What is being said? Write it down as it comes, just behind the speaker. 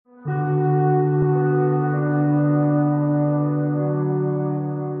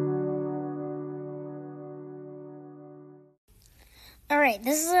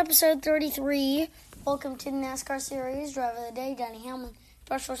Alright, this is episode 33. Welcome to the NASCAR series, Driver of the Day, Danny Hamlin.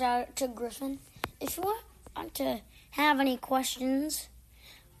 Special shout out to Griffin. If you want to have any questions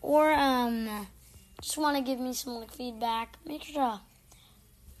or just want to give me some feedback, make sure to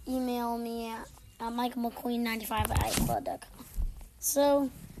email me at michaelmcqueen95@icloud.com. So,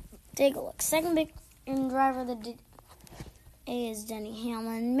 take a look. Second big driver of the day is Danny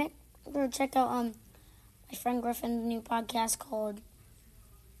Hamlin. Go check out my friend Griffin's new podcast called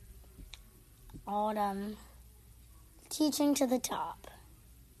Teaching to the Top.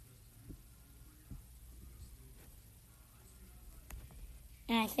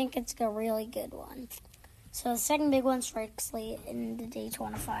 And I think it's a really good one. So the second big one strikes late in the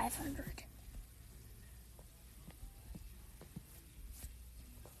Daytona 500.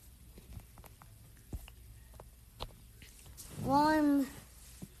 Well, I'm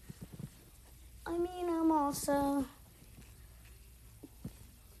also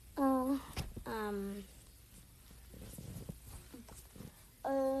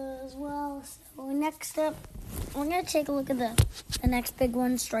as well. So next up, we're going to take a look at the next big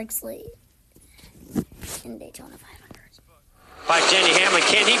one, strikes late in Daytona 500. By Danny Hamlin,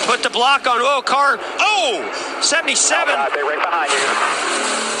 can he put the block on? Car. 77. They're right behind you.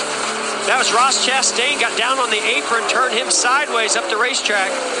 That was Ross Chastain, got down on the apron, turned him sideways up the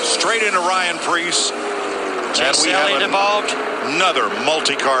racetrack. Straight into Ryan Preece. Chase Elliott involved. Another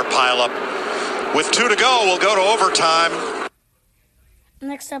multi-car pileup. With 2 to go, we'll go to overtime.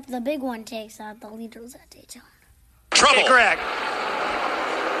 Next up, the big one takes out the leaders at Daytona. Trouble. Correct.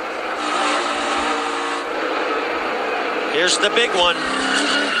 Here's the big one.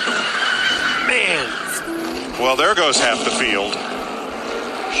 Man. Well, there goes half the field.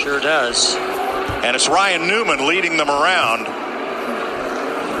 Sure does. And it's Ryan Newman leading them around.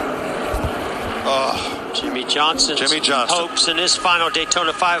 Jimmy Johnson's hopes in his final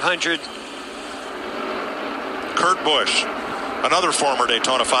Daytona 500. Kurt Busch, another former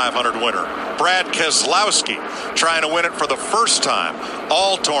Daytona 500 winner. Brad Keselowski trying to win it for the first time,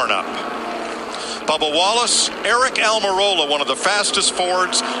 all torn up. Bubba Wallace, Eric Almirola, one of the fastest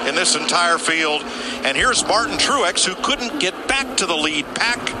Fords in this entire field. And here's Martin Truex, who couldn't get back to the lead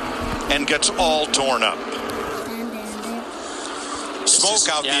pack and gets all torn up. Smoke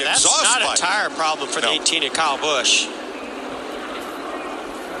out the exhaust pipe. That's not a tire problem for the 18 of Kyle Busch.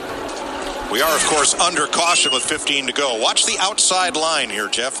 We are, of course, under caution with 15 to go. Watch the outside line here,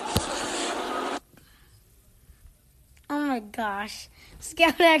 Jeff. Oh my gosh.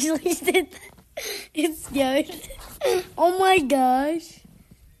 Scout actually did that. It's good. Oh my gosh.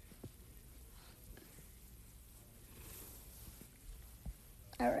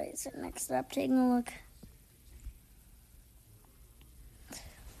 Alright, so next up, taking a look.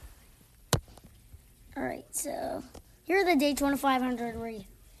 Alright, so here are the Daytona 500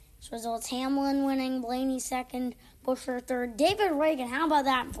 results. Hamlin winning, Blaney second, Buescher third, David Reagan, how about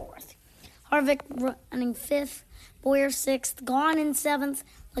that in fourth? Harvick running fifth, Boyer sixth, Gahn in seventh,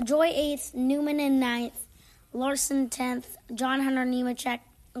 LaJoie eighth, Newman in ninth, Larson 10th, John Hunter Nemechek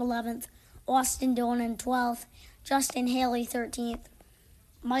 11th, Austin Dillon in 12th, Justin Haley 13th,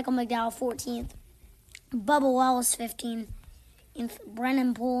 Michael McDowell 14th, Bubba Wallace 15th,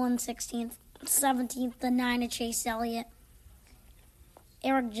 Brennan Poole in 16th, 17th, the 9 of Chase Elliott.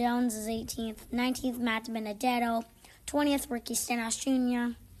 Eric Jones is 18th, 19th, Matt Benedetto, 20th, Ricky Stenhouse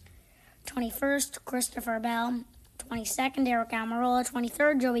Jr., 21st, Christopher Bell, 22nd, Eric Almirola,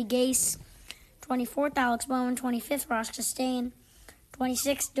 23rd, Joey Gase, 24th, Alex Bowman, 25th, Ross Chastain,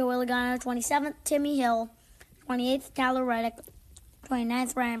 26th, Joey Logano, 27th, Timmy Hill, 28th, Tyler Reddick,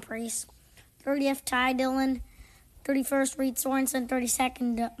 29th, Ryan Preece, 30th, Ty Dillon, 31st, Reed Sorensen,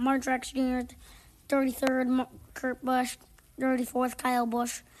 32nd, Mark Truex Jr., 33rd, Kurt Busch, 34th, Kyle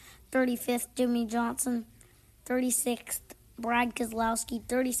Busch, 35th, Jimmy Johnson, 36th, Brad Keselowski,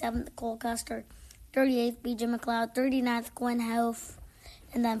 37th, Cole Custer, 38th, BJ McLeod, 39th, Glenn Hough,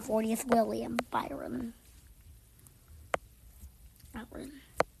 and then 40th, William Byron.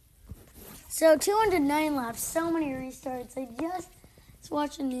 So 209 laps, so many restarts. I just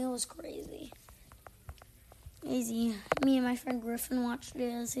watching it was crazy. Easy. Me and my friend Griffin watched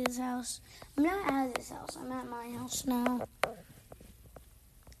it at his house. I'm not at his house. I'm at my house now.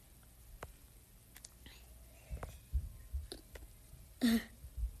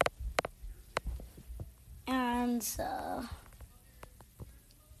 And so...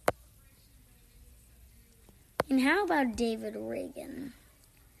 And how about David Reagan?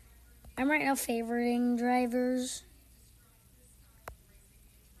 I'm right now favoriting drivers.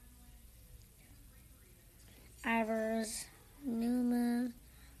 Ivers, Newman,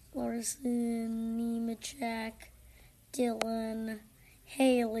 Larson, Nemechek, Dillon,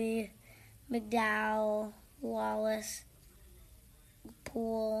 Haley, McDowell, Wallace,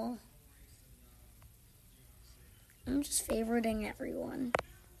 Poole. I'm just favoriting everyone.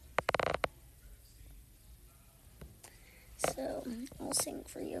 So I'll sing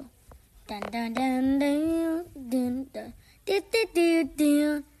for you. Dun dun dun dun dun dun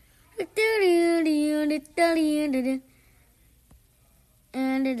dun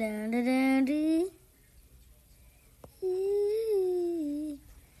dun dun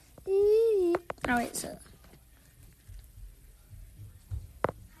Alright, so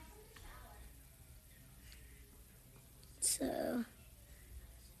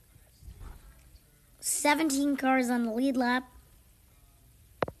 17 cars on the lead lap.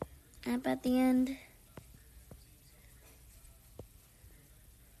 Up at the end.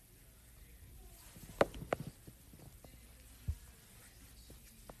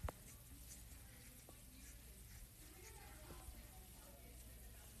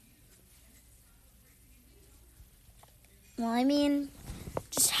 Well, I mean,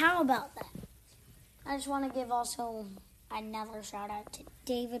 just how about that? I just want to give also another shout out to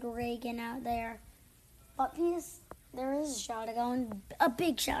David Reagan out there. But there is a shout out going, a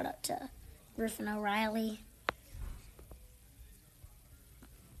big shout out to Griffin O'Reilly.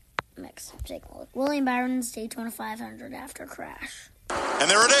 Next, take a look. William Byron's Daytona 500 after crash. And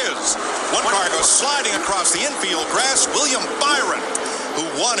there it is. One car goes sliding across the infield grass. William Byron, who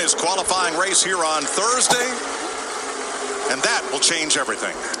won his qualifying race here on Thursday. And that will change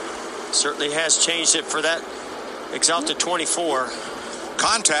everything. Certainly has changed it for that exalted 24.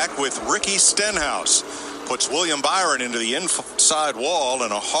 Contact with Ricky Stenhouse puts William Byron into the inside wall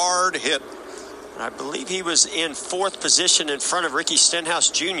and a hard hit. I believe he was in fourth position in front of Ricky Stenhouse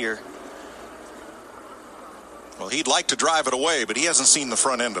Jr. Well, he'd like to drive it away, but he hasn't seen the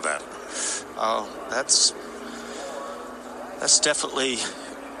front end of that. Oh, that's definitely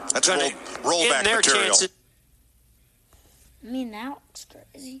rollback their material. chances. I mean, that looks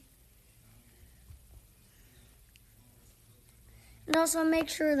crazy. And also make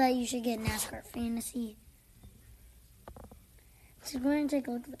sure that you should get NASCAR Fantasy. So go ahead and take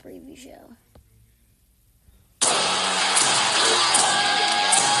a look at the preview show.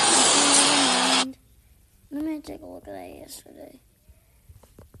 Let me take a look at that yesterday.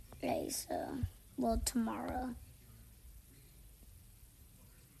 Okay, so, well, tomorrow.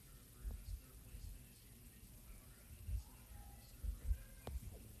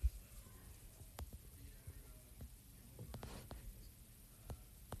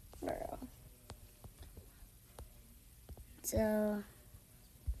 So,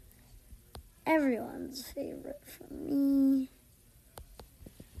 everyone's favorite for me.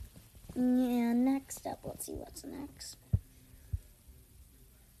 Yeah, next up, let's see what's next.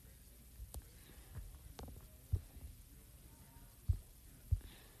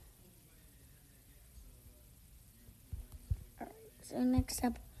 Alright, so next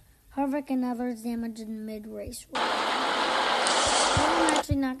up, Harvick and others damaged in mid-race. I'm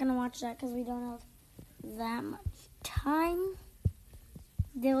actually not going to watch that because we don't have that much time.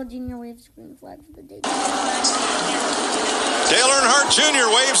 Dale Jr. waves the green flag for the Daytona. Dale Earnhardt Jr.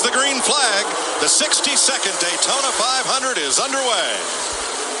 waves the green flag. The 62nd Daytona 500 is underway.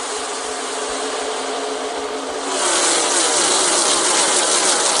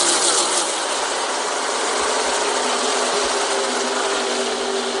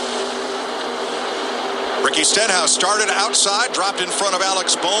 Ricky Stenhouse started outside, dropped in front of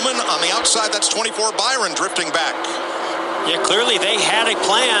Alex Bowman. On the outside, that's 24 Byron drifting back. Yeah, clearly they had a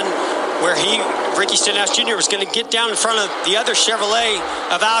plan where Ricky Stenhouse Jr. was going to get down in front of the other Chevrolet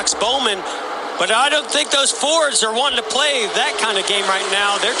of Alex Bowman. But I don't think those Fords are wanting to play that kind of game right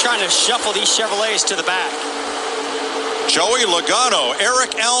now. They're trying to shuffle these Chevrolets to the back. Joey Logano,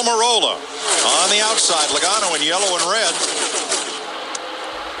 Eric Almirola on the outside. Logano in yellow and red.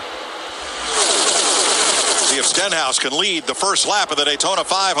 See if Stenhouse can lead the first lap of the Daytona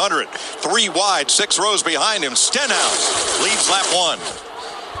 500. 3 wide, 6 rows behind him. Stenhouse leads lap 1.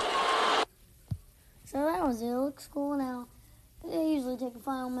 So that was it. It looks cool now. They usually take a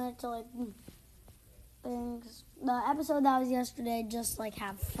final minute to like things. The episode that was yesterday, just like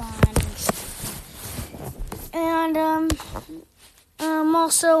have fun. And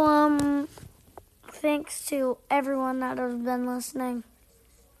also thanks to everyone that has been listening.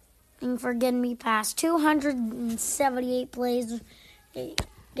 And for getting me past 278 plays.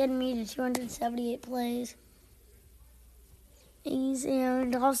 Getting me to 278 plays.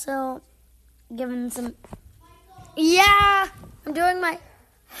 And also giving some... Yeah! I'm doing my...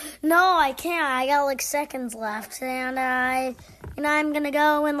 No, I can't. I got like seconds left. And I'm going to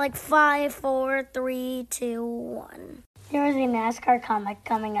go in like 5, 4, 3, 2, 1. There's a NASCAR comic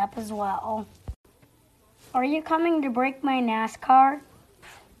coming up as well. Are you coming to break my NASCAR?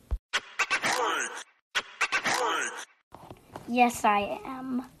 Yes, I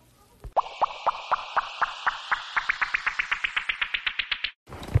am.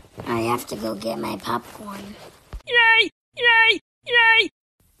 I have to go get my popcorn. Yay! Yay! Yay!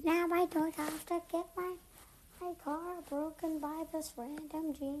 Now I don't have to get my car broken by this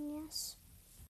random genius.